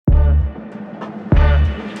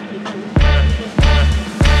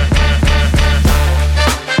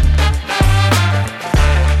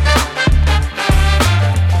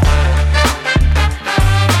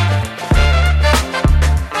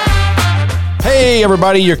Hey,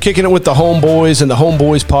 everybody, you're kicking it with the Homeboys and the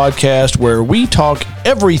Homeboys podcast, where we talk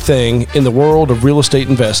everything in the world of real estate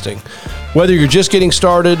investing. Whether you're just getting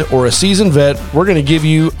started or a seasoned vet, we're going to give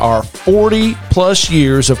you our 40 plus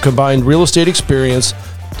years of combined real estate experience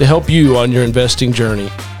to help you on your investing journey.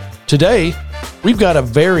 Today, we've got a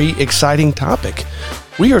very exciting topic.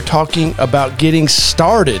 We are talking about getting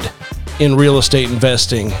started in real estate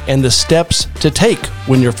investing and the steps to take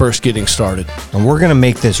when you're first getting started. And we're going to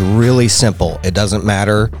make this really simple. It doesn't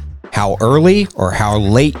matter how early or how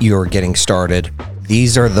late you're getting started.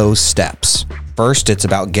 These are those steps. First, it's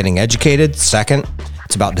about getting educated. Second,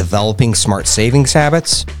 it's about developing smart savings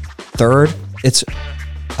habits. Third, it's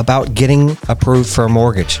about getting approved for a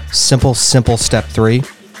mortgage. Simple step 3.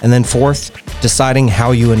 And then fourth, deciding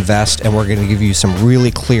how you invest. And we're going to give you some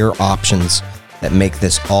really clear options that make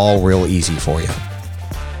this all real easy for you.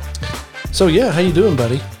 So yeah, how you doing,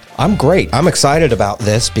 buddy? I'm great. I'm excited about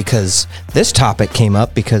this because this topic came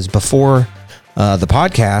up because before the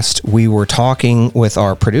podcast, we were talking with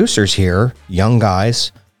our producers here, young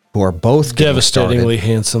guys who are both devastatingly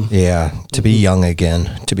handsome. Yeah, to be young again,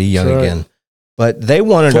 again. But they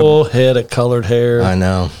wanted full head of colored hair. I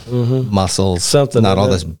know, muscles, something, not all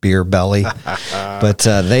this beer belly. But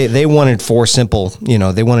they wanted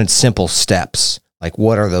they wanted simple steps. Like,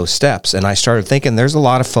 what are those steps? And I started thinking there's a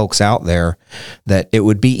lot of folks out there that it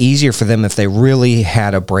would be easier for them if they really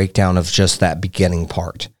had a breakdown of just that beginning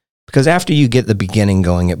part. Because after you get the beginning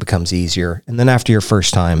going, it becomes easier. And then after your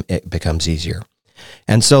first time, it becomes easier.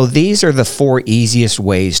 And so these are the 4 easiest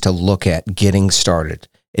ways to look at getting started.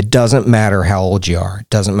 It doesn't matter how old you are. It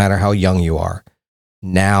doesn't matter how young you are.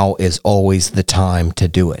 Now is always the time to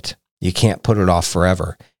do it. You can't put it off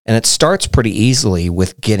forever. And it starts pretty easily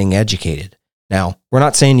with getting educated. Now, we're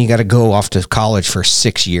not saying you got to go off to college for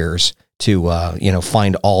 6 years to,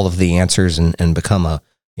 find all of the answers and become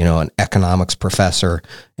an economics professor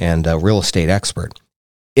and a real estate expert.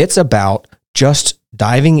 It's about just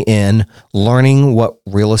diving in, learning what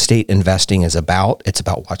real estate investing is about. It's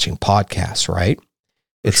about watching podcasts, right?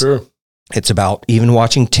 Sure. It's about even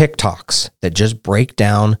watching TikToks that just break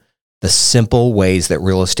down the simple ways that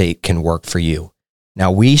real estate can work for you.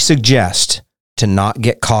 Now, we suggest to not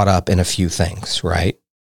get caught up in a few things, right?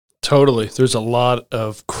 Totally. There's a lot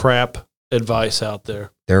of crap advice out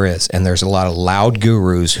there. There is. And there's a lot of loud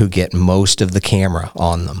gurus who get most of the camera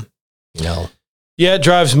on them, Yeah, it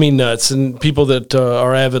drives me nuts. And people that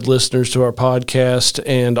are avid listeners to our podcast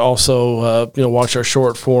and also, watch our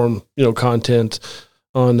short form, content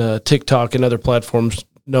on TikTok and other platforms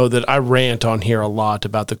know that I rant on here a lot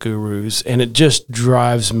about the gurus, and it just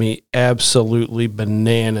drives me absolutely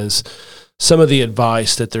bananas, some of the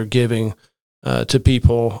advice that they're giving to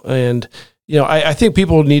people. And, I think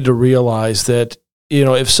people need to realize that,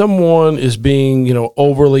 if someone is being,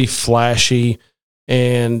 overly flashy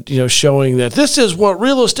and, showing that this is what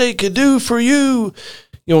real estate could do for you,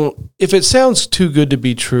 if it sounds too good to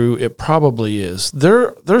be true, it probably is.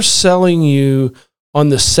 They're selling you on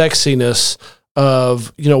the sexiness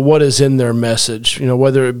of, what is in their message,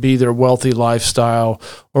 whether it be their wealthy lifestyle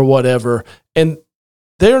or whatever. And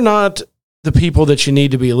they're not the people that you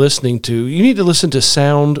need to be listening to. You need to listen to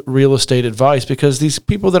sound real estate advice, because these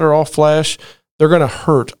people that are all flash, they're going to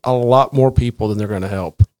hurt a lot more people than they're going to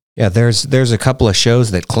help. Yeah, there's a couple of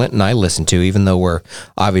shows that Clint and I listen to, even though we're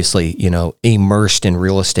obviously, immersed in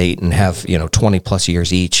real estate and have, 20 plus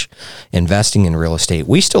years each investing in real estate.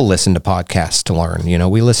 We still listen to podcasts to learn.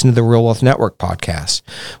 We listen to the Real Wealth Network podcast.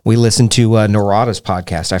 We listen to Norada's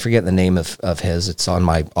podcast. I forget the name of his. It's on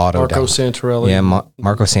my auto. Marco Santarelli. Yeah,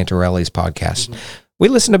 Marco Santarelli's podcast. Mm-hmm. We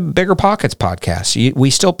listen to Bigger Pockets podcasts. We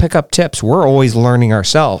still pick up tips. We're always learning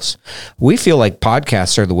ourselves. We feel like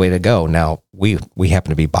podcasts are the way to go. Now, we happen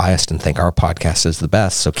to be biased and think our podcast is the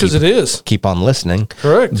best. So because it is. Keep on listening.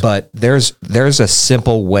 Correct. But there's a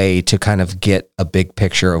simple way to kind of get a big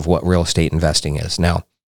picture of what real estate investing is. Now,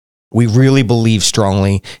 we really believe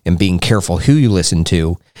strongly in being careful who you listen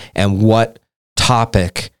to and what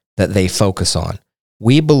topic that they focus on.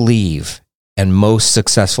 We believe, and most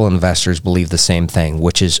successful investors believe the same thing,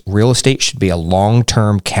 which is real estate should be a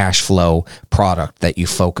long-term cash flow product that you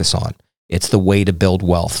focus on. It's the way to build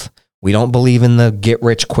wealth. We don't believe in the get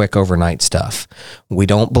rich quick overnight stuff. We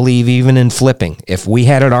don't believe even in flipping. If we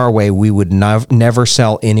had it our way, we would never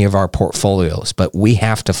sell any of our portfolios, but we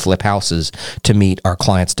have to flip houses to meet our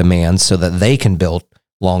clients' demands so that they can build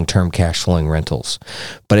long-term cash flowing rentals.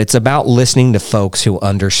 But it's about listening to folks who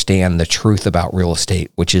understand the truth about real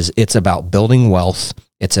estate, which is it's about building wealth,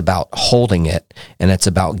 it's about holding it, and it's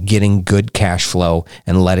about getting good cash flow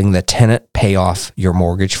and letting the tenant pay off your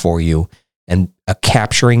mortgage for you and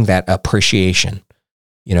capturing that appreciation.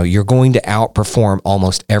 you're going to outperform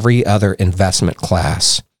almost every other investment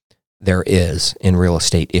class there is in real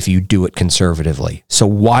estate if you do it conservatively. So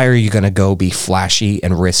why are you going to go be flashy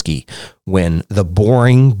and risky when the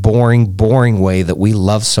boring way that we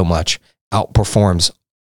love so much outperforms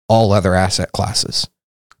all other asset classes?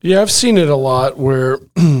 Yeah, I've seen it a lot where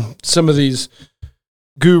some of these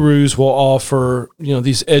gurus will offer,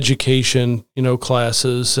 these education,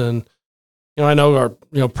 classes. And, I know our,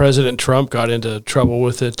 President Trump got into trouble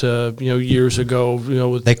with it, years ago,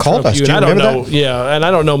 with they called Trump us. Do you remember that? Yeah. And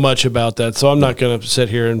I don't know much about that, so I'm not going to sit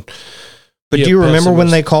here and, but do you remember when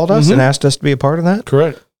they called us and asked us to be a part of that?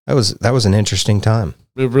 Correct. That was an interesting time.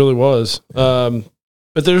 It really was. But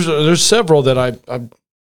there's several that I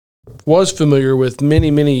was familiar with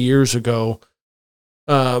many years ago.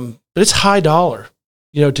 But it's high dollar,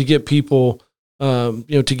 to get people,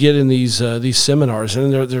 to get in these seminars,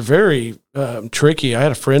 and they're very tricky. I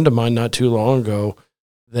had a friend of mine not too long ago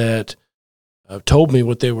that told me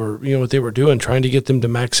what they were doing, trying to get them to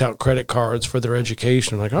max out credit cards for their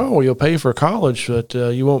education. Like, oh, you'll pay for college, but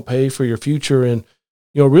you won't pay for your future in,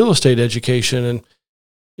 real estate education. And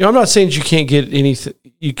I'm not saying that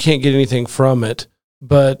you can't get anything from it,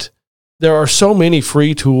 but there are so many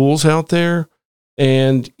free tools out there,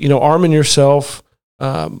 and arming yourself,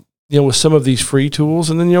 with some of these free tools.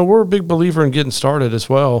 And then, we're a big believer in getting started as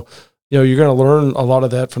well. You're going to learn a lot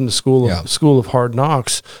of that from the school of hard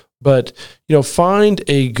knocks, but, find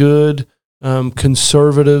a good,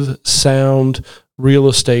 conservative, sound real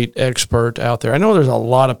estate expert out there. I know there's a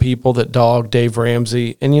lot of people that dog Dave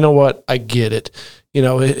Ramsey, and you know what? I get it.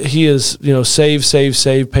 He is,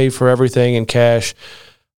 save, pay for everything in cash.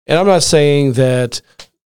 And I'm not saying that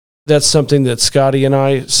that's something that Scotty and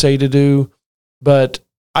I say to do, but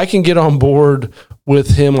I can get on board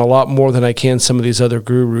with him a lot more than I can some of these other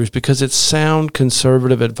gurus, because it's sound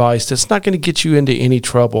conservative advice that's not going to get you into any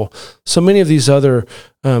trouble. So many of these other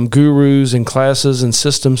gurus and classes and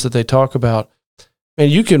systems that they talk about, and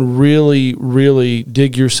you can really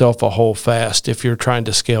dig yourself a hole fast if you're trying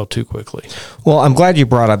to scale too quickly. Well, I'm glad you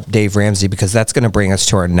brought up Dave Ramsey, because that's going to bring us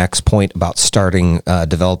to our next point about starting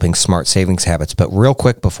developing smart savings habits. But real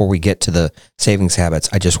quick, before we get to the savings habits,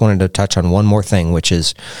 I just wanted to touch on one more thing, which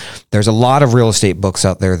is there's a lot of real estate books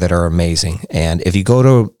out there that are amazing. And if you go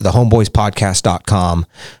to thehomeboyspodcast.com,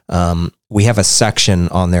 we have a section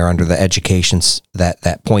on there under the educations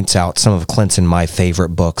that points out some of Clint's and my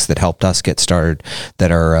favorite books that helped us get started,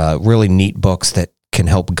 that are really neat books that can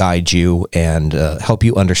help guide you and help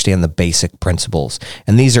you understand the basic principles.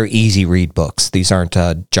 And these are easy read books. These aren't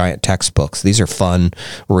giant textbooks. These are fun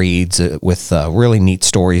reads with really neat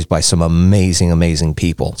stories by some amazing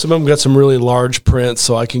people. Some of them got some really large print,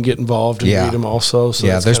 so I can get involved and read them also. So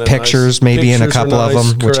there's pictures nice. Maybe pictures in a couple of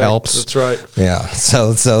them, which helps. That's right. Yeah.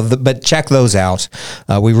 But check those out.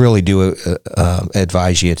 We really do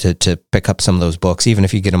advise you to pick up some of those books, even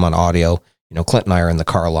if you get them on audio. Clint and I are in the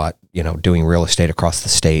car a lot, doing real estate across the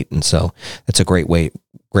state. And so that's a great way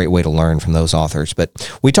to learn from those authors.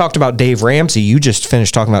 But we talked about Dave Ramsey. You just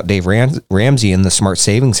finished talking about Dave Ramsey and the smart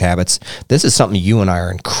savings habits. This is something you and I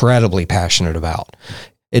are incredibly passionate about.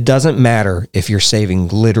 It doesn't matter if you're saving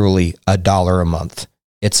literally $1 a month.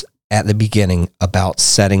 It's at the beginning about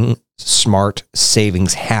setting smart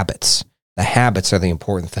savings habits. The habits are the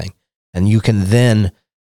important thing. And you can then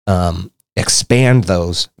expand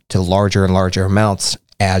those to larger and larger amounts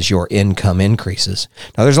as your income increases.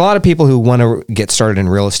 Now, there's a lot of people who want to get started in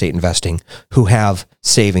real estate investing who have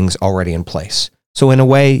savings already in place. So in a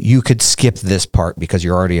way, you could skip this part because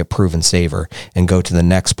you're already a proven saver and go to the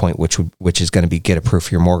next point, which is going to be get approved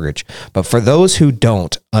for your mortgage. But for those who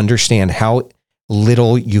don't understand how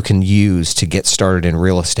little you can use to get started in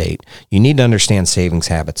real estate, you need to understand savings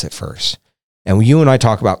habits at first. And you and I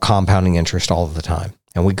talk about compounding interest all of the time.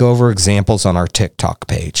 And we go over examples on our TikTok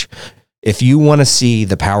page. If you want to see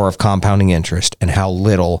the power of compounding interest and how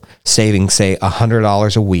little saving, say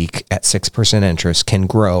 $100 a week at 6% interest can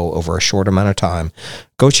grow over a short amount of time,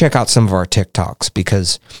 go check out some of our TikToks,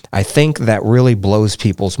 because I think that really blows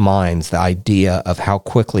people's minds, the idea of how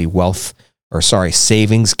quickly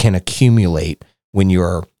savings can accumulate when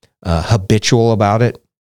you're habitual about it,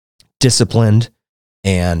 disciplined,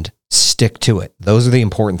 and stick to it. Those are the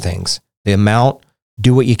important things. The amount,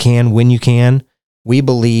 do what you can when you can. We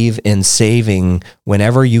believe in saving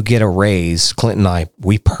whenever you get a raise. Clint and I,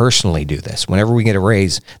 we personally do this. Whenever we get a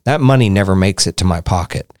raise, that money never makes it to my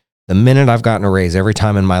pocket. The minute I've gotten a raise every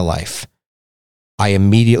time in my life, I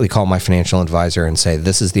immediately call my financial advisor and say,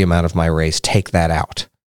 this is the amount of my raise, take that out.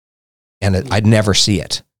 And I'd never see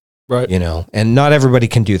it. Right. And not everybody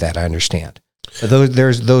can do that. I understand.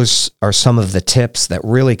 Those are some of the tips that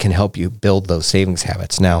really can help you build those savings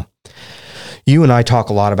habits. Now, you and I talk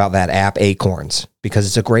a lot about that app Acorns because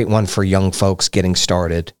it's a great one for young folks getting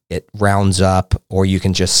started. It rounds up, or you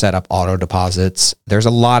can just set up auto deposits. There's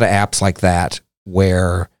a lot of apps like that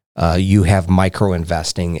where you have micro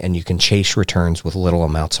investing and you can chase returns with little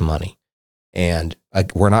amounts of money. And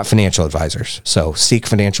we're not financial advisors, so seek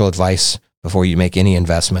financial advice before you make any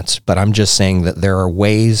investments. But I'm just saying that there are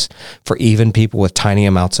ways for even people with tiny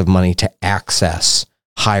amounts of money to access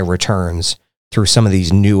high returns through some of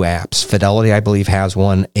these new apps. Fidelity, I believe, has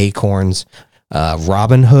one. Acorns,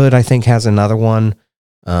 Robinhood, I think, has another one.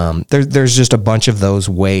 There's just a bunch of those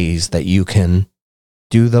ways that you can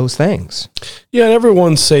do those things. Yeah, and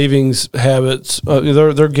everyone's savings habits,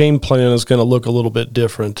 their game plan is going to look a little bit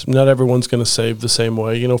different. Not everyone's going to save the same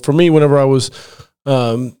way. You know, for me, whenever I was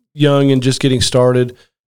young and just getting started,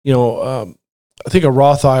 I think a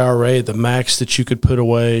Roth IRA, the max that you could put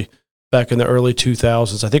away back in the early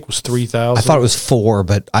 2000s, I think was $3,000. I thought it was 4,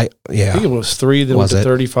 but I think it was 3. Then was it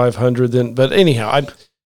 3,500? Then, but anyhow,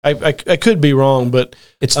 I could be wrong, but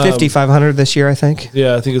it's 5,500 this year, I think.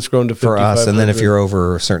 Yeah, I think it's grown to 5,500 for us. And then if you're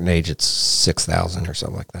over a certain age, it's 6,000 or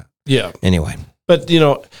something like that. Yeah. Anyway, but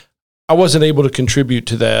I wasn't able to contribute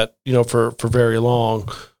to that, for very long,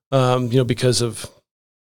 because of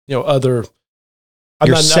other. I'm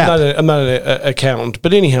not an accountant,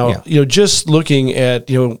 but anyhow, just looking at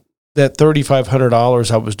that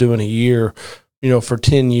 $3,500 I was doing a year, for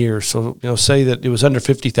 10 years. So say that it was under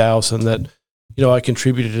 50,000 that I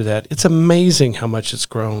contributed to that. It's amazing how much it's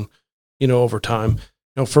grown, over time.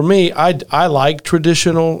 For me, I like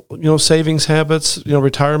traditional savings habits,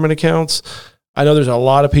 retirement accounts. I know there's a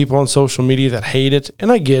lot of people on social media that hate it, and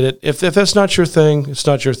I get it. If that's not your thing, it's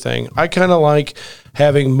not your thing. I kind of like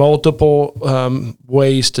having multiple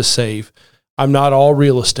ways to save. I'm not all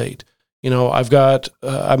real estate. I've got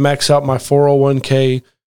I max out my 401k,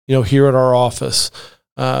 here at our office.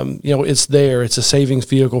 It's there. It's a savings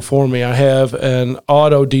vehicle for me. I have an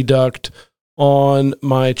auto deduct on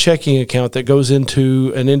my checking account that goes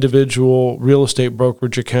into an individual real estate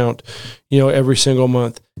brokerage account, every single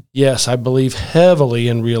month. Yes, I believe heavily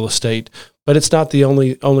in real estate, but it's not the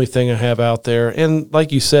only thing I have out there. And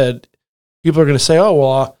like you said, people are going to say, "Oh,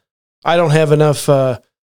 well, I don't have enough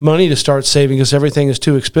money to start saving because everything is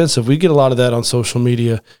too expensive." We get a lot of that on social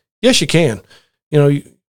media. Yes, you can.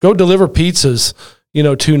 Go deliver pizzas,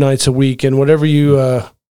 2 nights a week, and whatever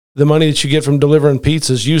the money that you get from delivering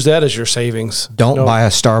pizzas, use that as your savings. Don't buy a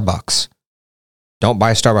Starbucks. Don't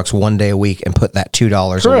buy a Starbucks one day a week and put that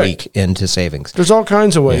 $2 a week into savings. There's all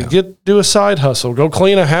kinds of ways. Do a side hustle. Go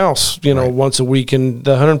clean a house, once a week, and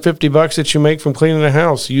the $150 that you make from cleaning a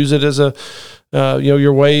house, use it as a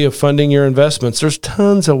your way of funding your investments. There's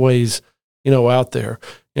tons of ways, out there.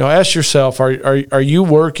 Ask yourself, are you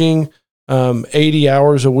working 80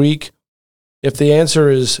 hours a week? If the answer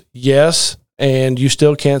is yes, and you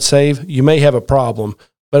still can't save, you may have a problem.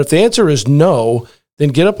 But if the answer is no, then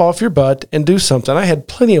get up off your butt and do something. I had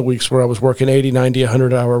plenty of weeks where I was working 80, 90,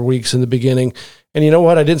 100-hour weeks in the beginning. And you know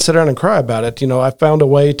what? I didn't sit down and cry about it. I found a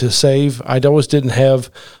way to save. I always didn't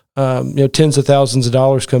have tens of thousands of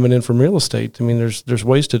dollars coming in from real estate. I mean, there's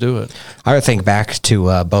ways to do it. I would think back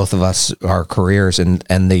to both of us, our careers, and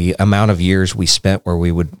the amount of years we spent where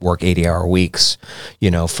we would work 80-hour weeks,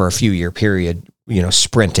 for a few year period,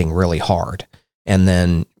 sprinting really hard. And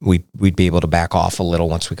then we'd be able to back off a little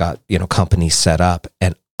once we got, companies set up.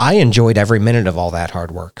 And I enjoyed every minute of all that hard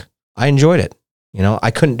work. I enjoyed it. I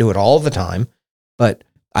couldn't do it all the time, but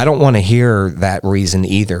I don't want to hear that reason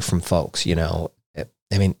either from folks.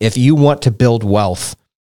 I mean, if you want to build wealth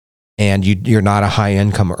and you're not a high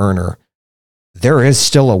income earner, there is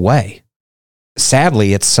still a way.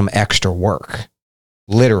 Sadly, it's some extra work,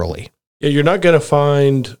 literally. Yeah, you're not going to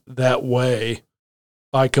find that way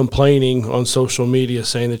by complaining on social media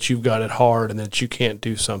saying that you've got it hard and that you can't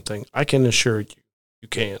do something. I can assure you, you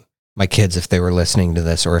can. My kids, if they were listening to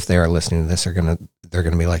this, or if they are listening to this, they're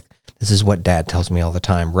gonna be like, "This is what Dad tells me all the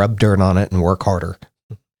time: rub dirt on it and work harder."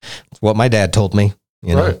 It's what my dad told me.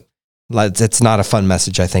 Right. It's not a fun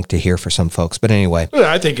message, I think, to hear for some folks. But anyway,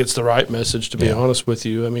 I think it's the right message. To be honest with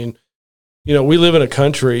you, I mean, we live in a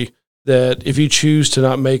country that if you choose to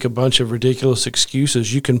not make a bunch of ridiculous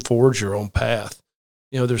excuses, you can forge your own path.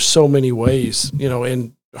 There's so many ways,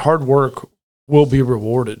 and hard work will be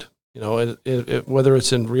rewarded, whether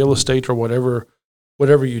it's in real estate or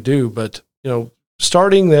whatever you do. But,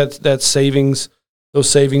 starting that savings, those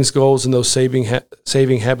savings goals and those saving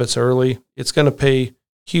habits early, it's going to pay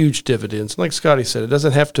huge dividends. Like Scotty said, it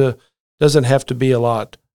doesn't have to be a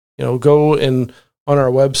lot. Go and on our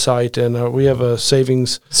website, and we have a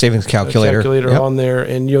savings calculator yep. on there,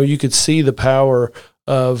 and you could see the power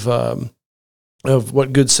of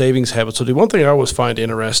what good savings habits will do. One thing I always find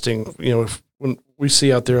interesting, when we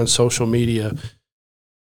see out there on social media,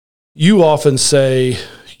 you often say,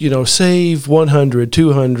 save $100,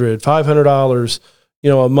 $200, $500,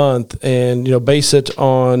 a month, and base it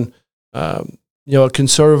on a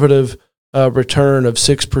conservative return of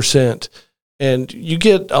 6%, and you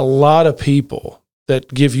get a lot of people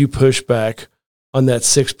that give you pushback on that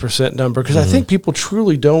 6% number, because I think people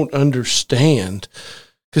truly don't understand.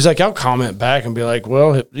 Because I'll comment back and be like,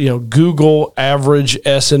 well, Google average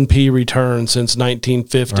S&P return since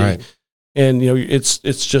 1950, right. And it's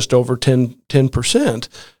just over 10%,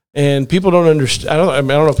 and people don't understand. I don't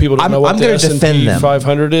know if people don't know what the S&P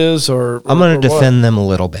 500 is, or I'm going to defend them a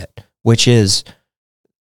little bit, which is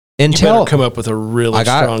until you better come up with a really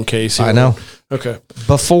strong case here. I know. Okay,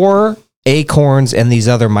 before Acorns and these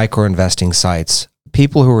other micro investing sites,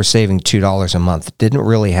 people who were saving $2 a month didn't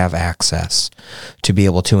really have access to be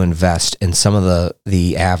able to invest in some of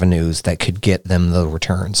the avenues that could get them the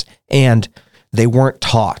returns. And they weren't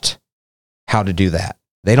taught how to do that.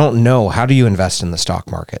 They don't know how do you invest in the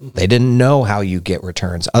stock market. They didn't know how you get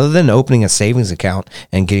returns other than opening a savings account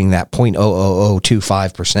and getting that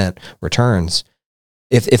 0.00025% returns.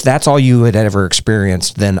 If that's all you had ever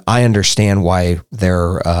experienced, then I understand why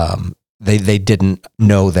they didn't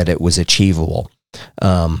know that it was achievable.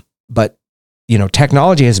 But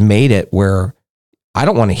technology has made it where I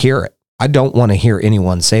don't want to hear it. I don't want to hear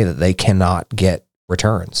anyone say that they cannot get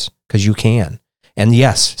returns, because you can. And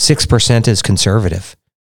yes, 6% is conservative,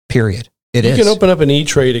 period. You can open up an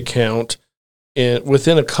E-Trade account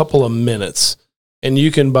within a couple of minutes, and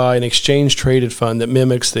you can buy an exchange traded fund that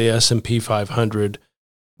mimics the S&P 500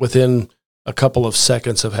 within a couple of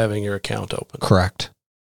seconds of having your account open. Correct.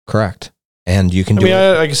 And you can do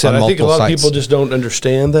it. Like I said, I think a lot of people just don't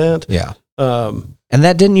understand that. Yeah. And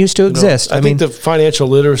that didn't used to exist. I think the financial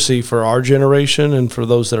literacy for our generation, and for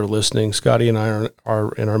those that are listening, Scotty and I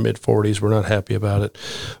are in our mid-40s. We're not happy about it.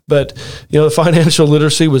 But, the financial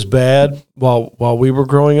literacy was bad while we were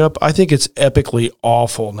growing up. I think it's epically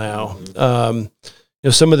awful now.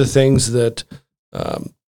 Some of the things that,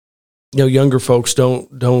 younger folks don't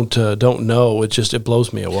know, it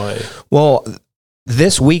blows me away. Well,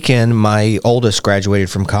 this weekend, my oldest graduated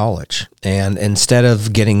from college, and instead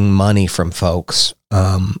of getting money from folks,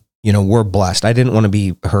 we're blessed. I didn't want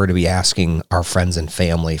her to be asking our friends and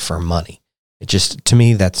family for money. It just, to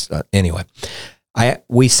me, that's anyway.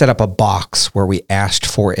 We set up a box where we asked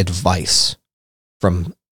for advice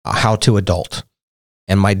from How to Adult,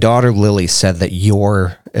 and my daughter Lily said that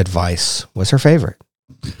your advice was her favorite.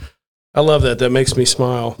 I love that. That makes me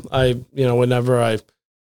smile.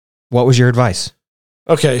 What was your advice?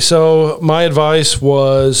 Okay, so my advice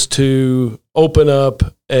was to open up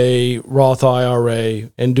a Roth IRA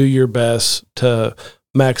and do your best to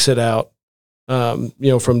max it out, from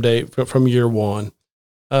year one.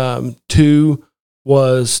 2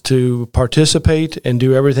 was to participate and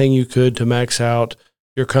do everything you could to max out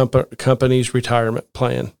your company's retirement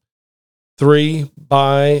plan. 3,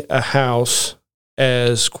 buy a house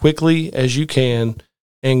as quickly as you can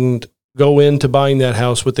and go into buying that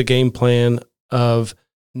house with the game plan of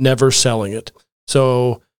never selling it.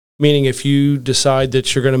 So, meaning if you decide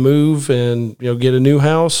that you're going to move and get a new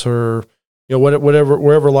house, or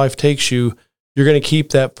wherever life takes you, you're going to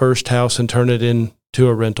keep that first house and turn it into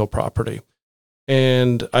a rental property.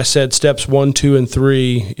 And I said steps 1, 2, and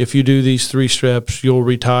 3. If you do these 3 steps, you'll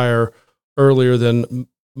retire earlier than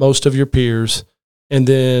most of your peers. And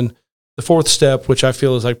then the 4th step, which I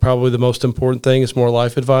feel is probably the most important thing, is more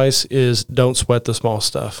life advice, is don't sweat the small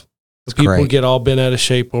stuff. People get all bent out of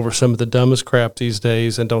shape over some of the dumbest crap these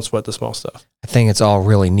days, and don't sweat the small stuff. I think it's all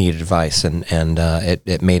really neat advice, and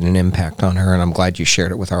it made an impact on her, and I'm glad you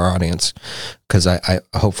shared it with our audience, because I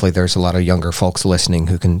hopefully there's a lot of younger folks listening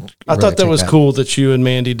who can. I thought that was cool that you and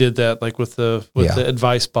Mandy did that, with the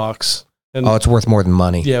advice box. And it's worth more than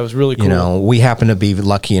money. Yeah, it was really cool. We happen to be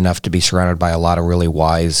lucky enough to be surrounded by a lot of really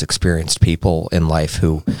wise, experienced people in life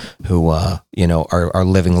who are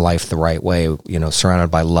living life the right way,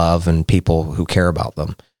 surrounded by love and people who care about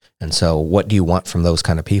them. And so what do you want from those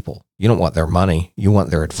kind of people? You don't want their money. You want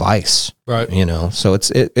their advice. Right. So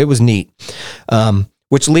it was neat.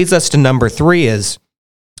 Which leads us to number 3 is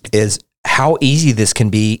how easy this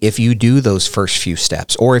can be if you do those first few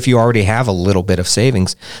steps, or if you already have a little bit of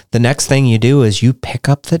savings. The next thing you do is you pick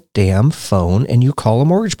up the damn phone and you call a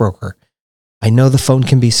mortgage broker. I know the phone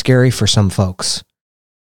can be scary for some folks,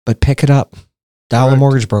 but pick it up. Dial a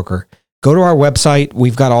mortgage broker. Go to our website.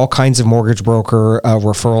 We've got all kinds of mortgage broker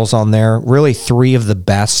referrals on there. Really 3 of the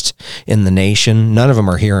best in the nation. None of them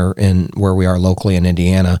are here in where we are locally in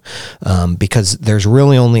Indiana, because there's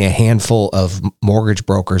really only a handful of mortgage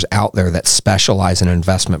brokers out there that specialize in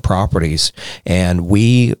investment properties. And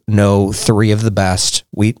we know 3 of the best.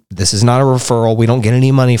 This is not a referral. We don't get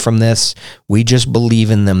any money from this. We just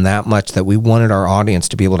believe in them that much that we wanted our audience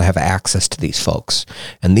to be able to have access to these folks.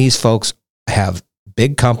 And these folks have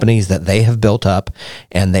big companies that they have built up,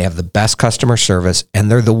 and they have the best customer service, and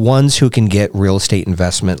they're the ones who can get real estate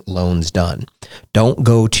investment loans done. Don't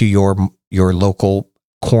go to your local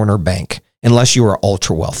corner bank unless you are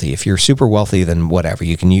ultra wealthy. If you're super wealthy, then whatever,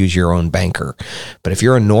 you can use your own banker. But if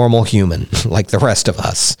you're a normal human like the rest of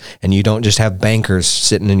us, and you don't just have bankers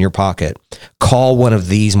sitting in your pocket, call one of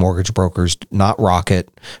these mortgage brokers, not Rocket,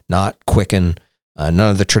 not Quicken, none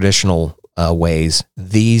of the traditional ways.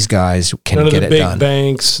 These guys can get it done. None of the big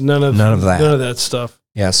banks, none of that stuff.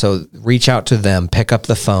 Yeah, so reach out to them, pick up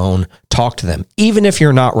the phone, talk to them. Even if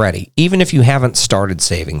you're not ready, even if you haven't started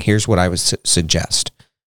saving, here's what I would suggest.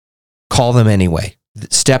 Call them anyway.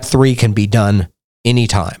 Step 3 can be done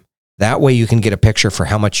anytime. That way you can get a picture for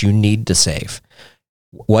how much you need to save,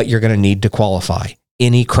 what you're going to need to qualify,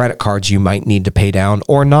 any credit cards you might need to pay down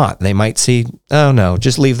or not. They might see, oh no,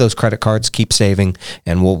 just leave those credit cards, keep saving,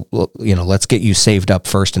 and let's get you saved up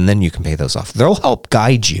first, and then you can pay those off. They'll help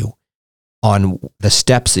guide you on the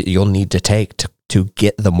steps that you'll need to take to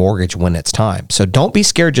get the mortgage when it's time. So don't be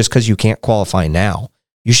scared just because you can't qualify now.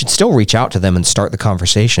 You should still reach out to them and start the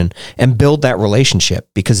conversation and build that relationship,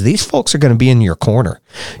 because these folks are going to be in your corner.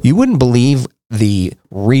 You wouldn't believe the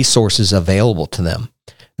resources available to them.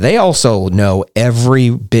 They also know every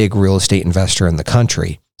big real estate investor in the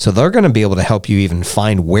country. So they're going to be able to help you even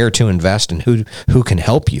find where to invest and who can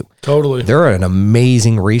help you. Totally. They're an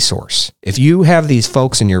amazing resource. If you have these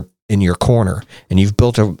folks in your corner and you've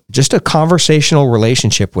built just a conversational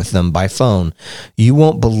relationship with them by phone, you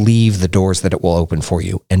won't believe the doors that it will open for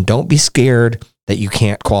you. And don't be scared that you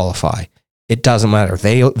can't qualify. It doesn't matter.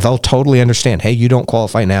 They'll totally understand. Hey, you don't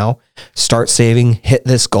qualify now. Start saving, hit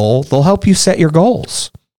this goal. They'll help you set your goals.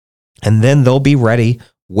 And then they'll be ready,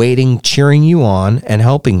 waiting, cheering you on, and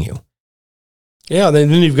helping you. Yeah, then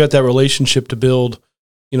you've got that relationship to build,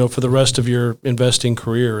 for the rest of your investing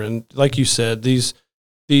career. And like you said, these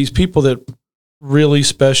people that really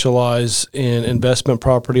specialize in investment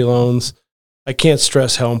property loans, I can't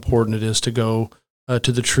stress how important it is to go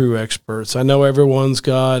to the true experts. I know everyone's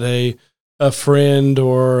got a friend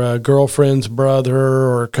or a girlfriend's brother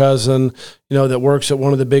or a cousin, that works at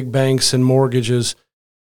one of the big banks and mortgages.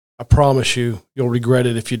 I promise you'll regret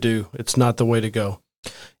it if you do. It's not the way to go.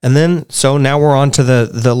 And then, so now we're on to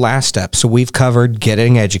the last step. So we've covered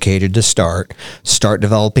getting educated to start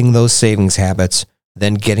developing those savings habits,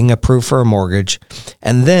 then getting approved for a mortgage.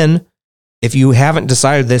 And then if you haven't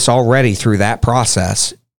decided this already through that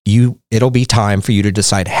process, it'll be time for you to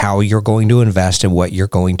decide how you're going to invest and what you're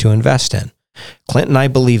going to invest in. Clint and I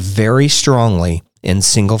believe very strongly in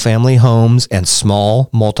single-family homes and small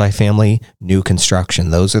multifamily new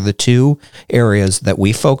construction. Those are the 2 areas that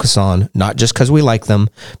we focus on, not just because we like them,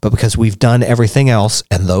 but because we've done everything else,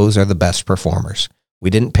 and those are the best performers.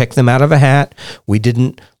 We didn't pick them out of a hat. We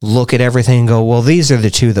didn't look at everything and go, well, these are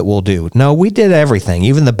the 2 that we'll do. No, we did everything,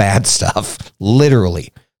 even the bad stuff,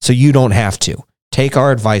 literally. So you don't have to. Take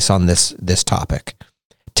our advice on this topic.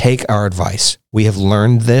 Take our advice. We have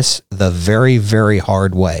learned this the very, very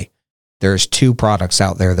hard way. There's 2 products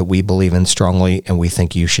out there that we believe in strongly, and we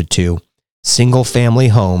think you should too. Single-family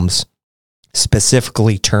homes,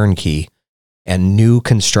 specifically turnkey, and new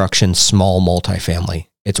construction small multifamily.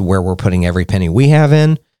 It's where we're putting every penny we have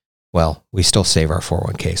in. Well, we still save our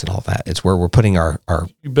 401ks and all that. It's where we're putting our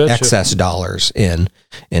excess dollars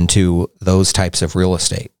into those types of real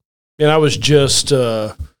estate. And I was just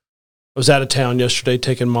I was out of town yesterday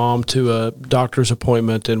taking Mom to a doctor's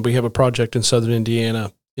appointment, and we have a project in Southern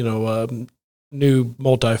Indiana, new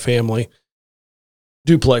multifamily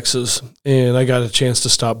duplexes. And I got a chance to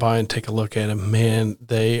stop by and take a look at them. Man,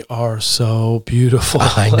 they are so beautiful.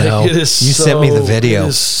 I know. You sent me the video. It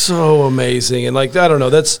is so amazing. And I don't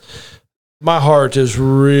know, my heart is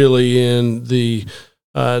really in the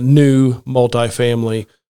new multifamily,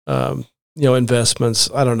 investments.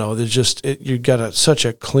 I don't know. There's just, you've got such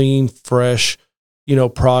a clean, fresh,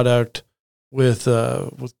 product with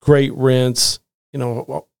great rents,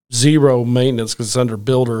 zero maintenance because it's under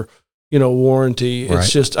builder, warranty. Right.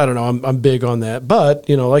 It's just, I don't know. I'm big on that. But,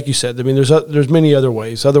 like you said, I mean, there's many other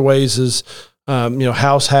ways. Other ways is,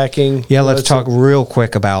 house hacking. Yeah. Let's talk real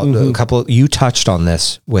quick about a couple. You touched on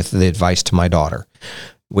this with the advice to my daughter,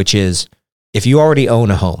 which is if you already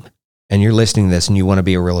own a home and you're listening to this and you want to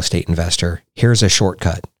be a real estate investor, here's a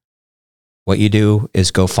shortcut. What you do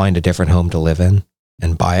is go find a different home to live in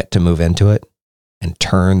and buy it to move into it and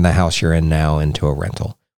turn the house you're in now into a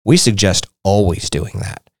rental. We suggest always doing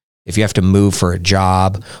that. If you have to move for a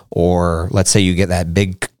job, or let's say you get that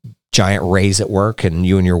big giant raise at work and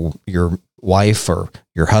you and your wife or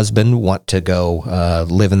your husband want to go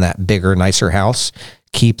live in that bigger, nicer house,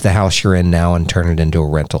 keep the house you're in now and turn it into a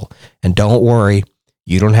rental. And don't worry,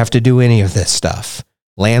 you don't have to do any of this stuff.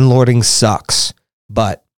 Landlording sucks,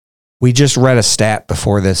 but we just read a stat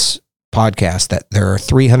before this podcast that there are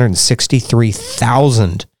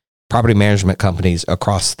 363,000 property management companies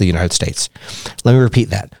across the United States. Let me repeat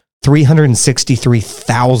that.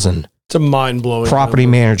 363,000 It's a mind-blowing property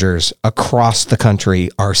number. managers across the country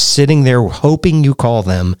are sitting there hoping you call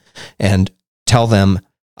them and tell them,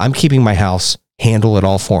 I'm keeping my house, handle it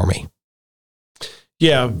all for me.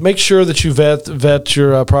 Yeah, make sure that you vet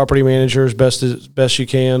your property manager as best you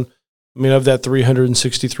can. I mean, of that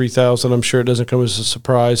 363,000, I'm sure it doesn't come as a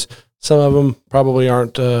surprise. Some of them probably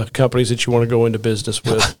aren't companies that you want to go into business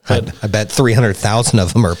with. I bet 300,000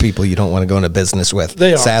 of them are people you don't want to go into business with.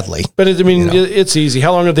 They are, sadly. But it's easy.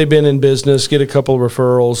 How long have they been in business? Get a couple of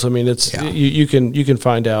referrals. I mean, you can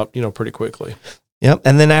find out pretty quickly. Yep.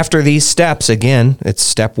 And then after these steps, again, it's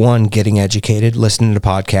step one, getting educated, listening to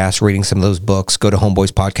podcasts, reading some of those books. Go to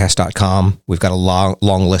homeboyspodcast.com. We've got a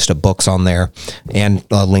long list of books on there and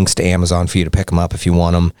links to Amazon for you to pick them up if you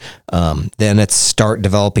want them. Then it's start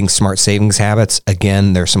developing smart savings habits.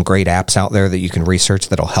 Again, there's some great apps out there that you can research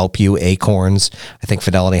that'll help you. Acorns, I think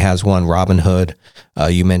Fidelity has one, Robinhood.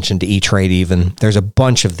 You mentioned E-Trade even. There's a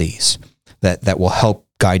bunch of these that will help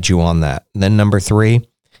guide you on that. And then number 3,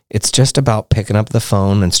 it's just about picking up the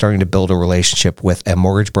phone and starting to build a relationship with a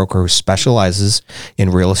mortgage broker who specializes in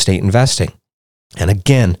real estate investing. And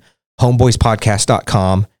again,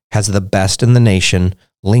 homeboyspodcast.com has the best in the nation,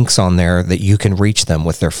 links on there that you can reach them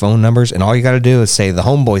with their phone numbers. And all you got to do is say the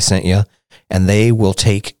Homeboy sent you, and they will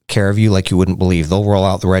take care of you like you wouldn't believe. They'll roll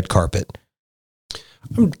out the red carpet.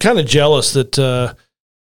 I'm kind of jealous that,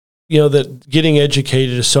 that getting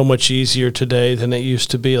educated is so much easier today than it used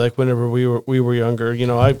to be. Like whenever we were younger,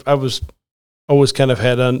 I was always kind of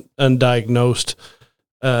had undiagnosed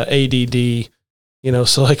ADD,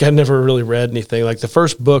 so like I never really read anything. Like the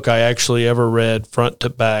first book I actually ever read front to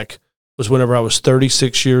back was whenever I was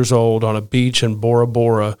 36 years old on a beach in Bora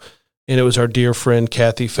Bora. And it was our dear friend,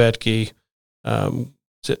 Kathy Fetke,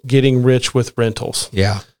 Getting Rich with Rentals.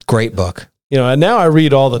 Yeah. Great book. And now I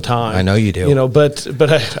read all the time. I know you do. But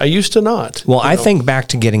I used to not. Well, I think back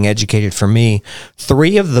to getting educated for me,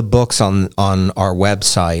 3 of the books on our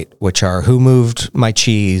website, which are Who Moved My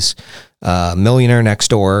Cheese, Millionaire Next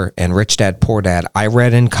Door, and Rich Dad, Poor Dad, I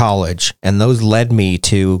read in college, and those led me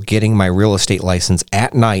to getting my real estate license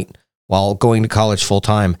at night while going to college full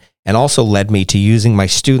time, and also led me to using my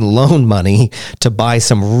student loan money to buy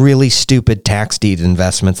some really stupid tax deed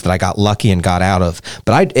investments that I got lucky and got out of.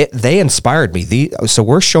 But they inspired me. So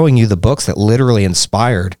we're showing you the books that literally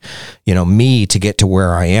inspired, me to get to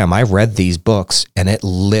where I am. I read these books and it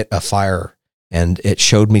lit a fire, and it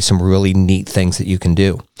showed me some really neat things that you can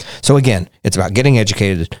do. So again, it's about getting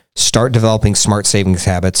educated, start developing smart savings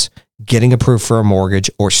habits, getting approved for a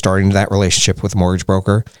mortgage, or starting that relationship with a mortgage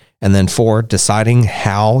broker. And then 4, deciding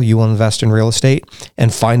how you will invest in real estate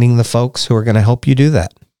and finding the folks who are going to help you do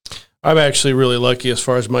that. I'm actually really lucky as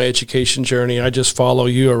far as my education journey. I just follow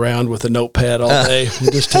you around with a notepad all day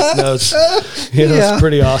and just take notes. It's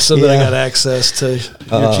pretty awesome that I got access to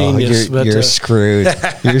your genius. You're screwed.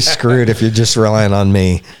 You're screwed if you're just relying on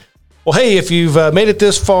me. Well, hey, if you've made it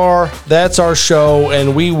this far, that's our show,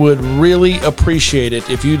 and we would really appreciate it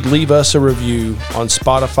if you'd leave us a review on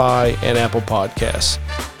Spotify and Apple Podcasts.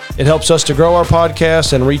 It helps us to grow our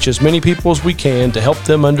podcast and reach as many people as we can to help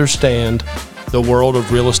them understand the world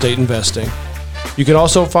of real estate investing. You can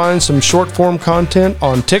also find some short form content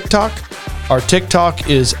on TikTok. Our TikTok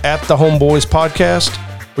is @the_Homeboys Podcast,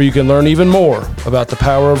 where you can learn even more about the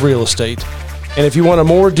power of real estate. And if you want a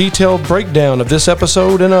more detailed breakdown of this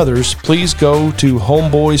episode and others, please go to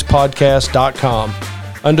homeboyspodcast.com.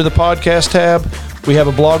 Under the podcast tab, we have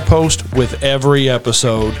a blog post with every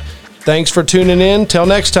episode. Thanks for tuning in. Till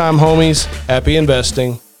next time, homies. Happy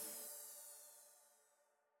investing.